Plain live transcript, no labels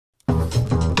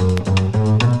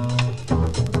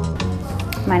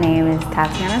My name is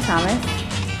Tatiana Thomas,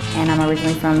 and I'm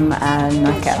originally from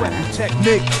North Carolina.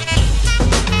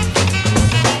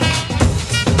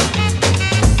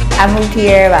 I moved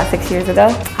here about 6 years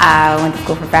ago. I went to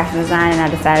school for fashion design, and I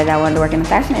decided I wanted to work in the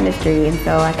fashion industry, and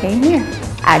so I came here.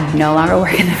 I no longer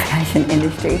work in the fashion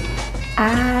industry.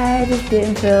 I just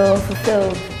didn't feel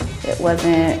fulfilled. It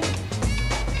wasn't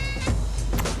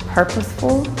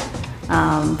purposeful.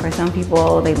 For some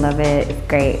people, they love it, it's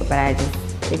great, but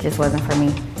it just wasn't for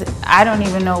me. I don't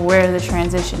even know where the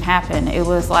transition happened. It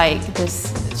was like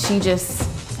this, she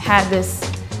just had this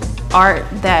art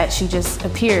that she just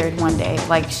appeared one day.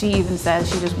 Like she even says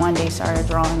she just one day started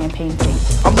drawing and painting.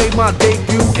 I made my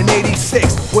debut in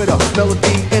 '86 with a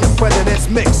melody and a president's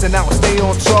mix, and now I stay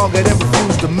on target and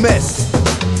refuse to miss.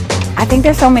 I think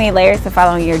there's so many layers to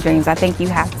following your dreams. I think you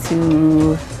have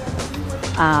to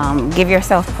give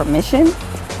yourself permission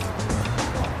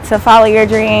to follow your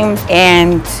dreams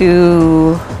and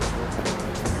to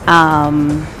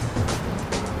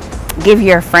give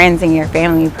your friends and your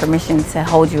family permission to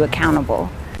hold you accountable.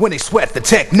 When they sweat the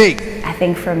technique. I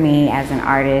think for me as an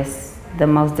artist, the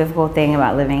most difficult thing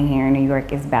about living here in New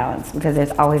York is balance, because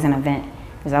there's always an event.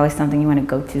 There's always something you want to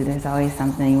go to. There's always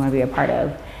something you want to be a part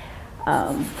of.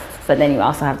 But then you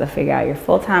also have to figure out your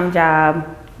full-time job,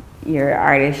 your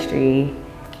artistry,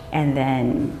 and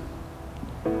then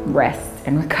rest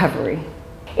and recovery.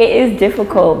 It is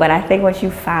difficult, but I think once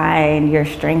you find your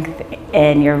strength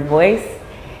and your voice,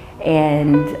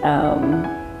 and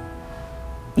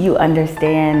you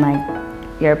understand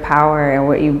like your power and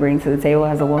what you bring to the table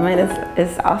as a woman,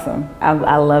 it's awesome.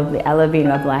 I love being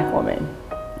a Black woman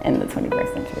in the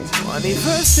 21st century.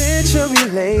 21st century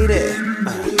lady,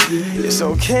 it's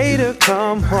okay to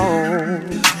come home.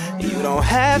 You don't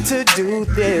have to do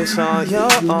this on your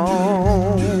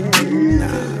own.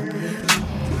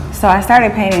 So I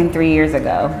started painting 3 years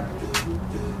ago.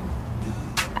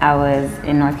 I was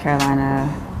in North Carolina,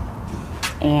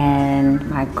 and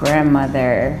my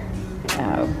grandmother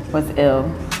was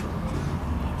ill,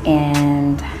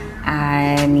 and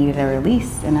I needed a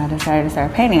release, and I decided to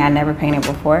start painting. I never painted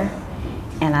before,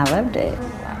 and I loved it.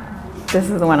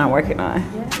 This is the one I'm working on.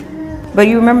 But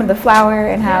you remember the flower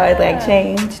and how it like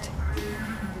changed?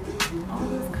 All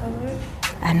those colors.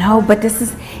 I know, but it's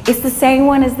the same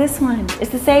one as this one. It's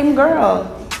the same girl.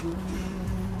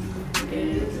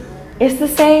 It's the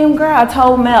same girl. I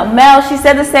told Mel, she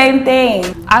said the same thing.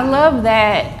 I love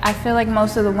that. I feel like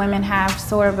most of the women have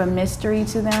sort of a mystery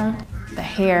to them. The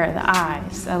hair, the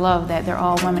eyes. I love that they're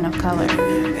all women of color.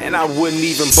 And I wouldn't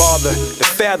even bother to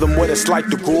fathom what it's like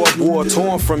to grow up war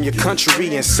torn from your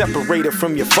country and separated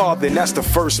from your father. And that's the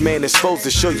first man that's supposed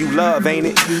to show you love, ain't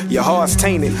it? Your heart's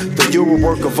tainted. Though you're a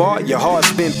work of art, your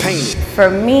heart's been painted. For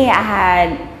me, I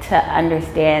had to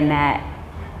understand that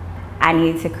I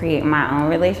needed to create my own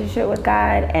relationship with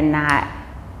God and not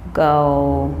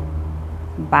go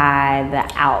by the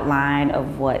outline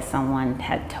of what someone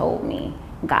had told me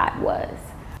God was.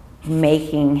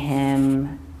 Making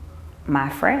him my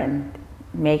friend,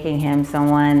 making him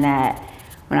someone that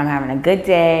when I'm having a good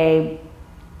day,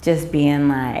 just being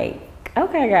like,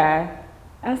 okay, God,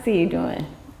 I see you doing.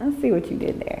 I see what you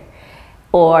did there.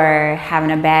 Or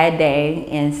having a bad day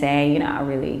and saying, you know,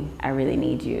 I really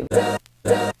need you.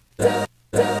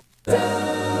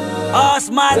 All's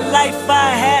my life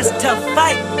I has to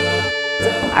fight.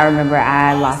 I remember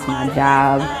I lost my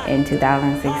job in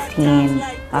 2016,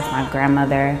 lost my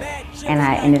grandmother, and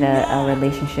I ended a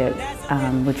relationship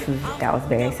that was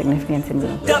very significant to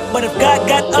me. But if God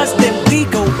got us, then we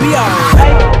gon' be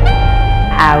alright.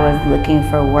 I was looking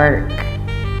for work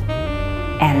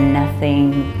and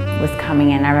nothing was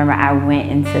coming in. I remember I went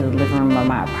into the living room of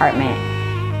my apartment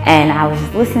and I was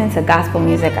just listening to gospel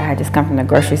music. I had just come from the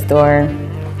grocery store.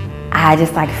 I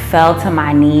just like fell to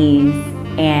my knees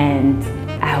and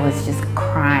I was just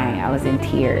crying. I was in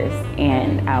tears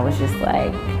and I was just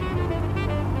like,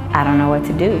 I don't know what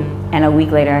to do. And a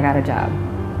week later I got a job.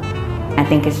 I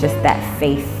think it's just that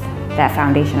faith, that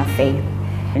foundation of faith.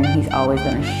 And he's always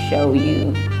gonna show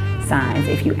you signs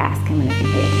if you ask him and if you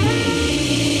pay attention.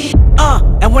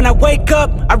 And when I wake up,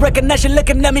 I recognize you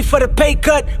looking at me for the pay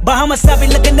cut. Bahamas, I be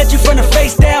looking at you from the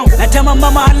face down. I tell my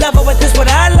mama I love her, but this what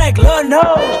I like, Lord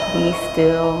knows. He's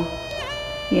still,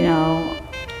 you know,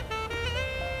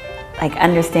 like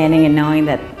understanding and knowing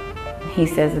that he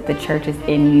says that the church is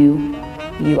in you.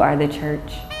 You are the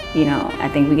church. You know, I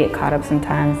think we get caught up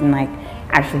sometimes in like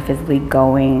actually physically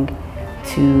going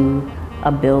to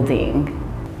a building.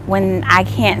 When I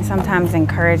can't sometimes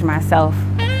encourage myself,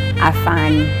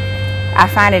 I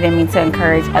find it in me to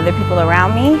encourage other people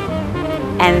around me,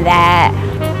 and that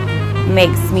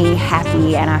makes me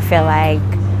happy, and I feel like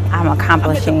I'm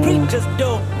accomplishing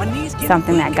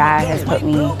something that God has put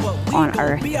me on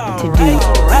earth to do.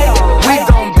 We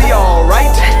gon' be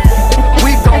alright.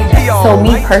 We gon' be alright. So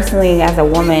me personally, as a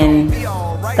woman,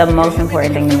 the most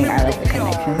important thing to me are like the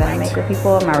connections that I make with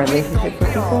people, my relationships with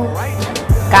people.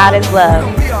 God is love,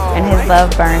 and His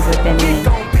love burns within me.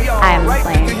 I am the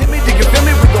flame. Do you feel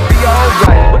me? We gon' be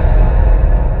alright.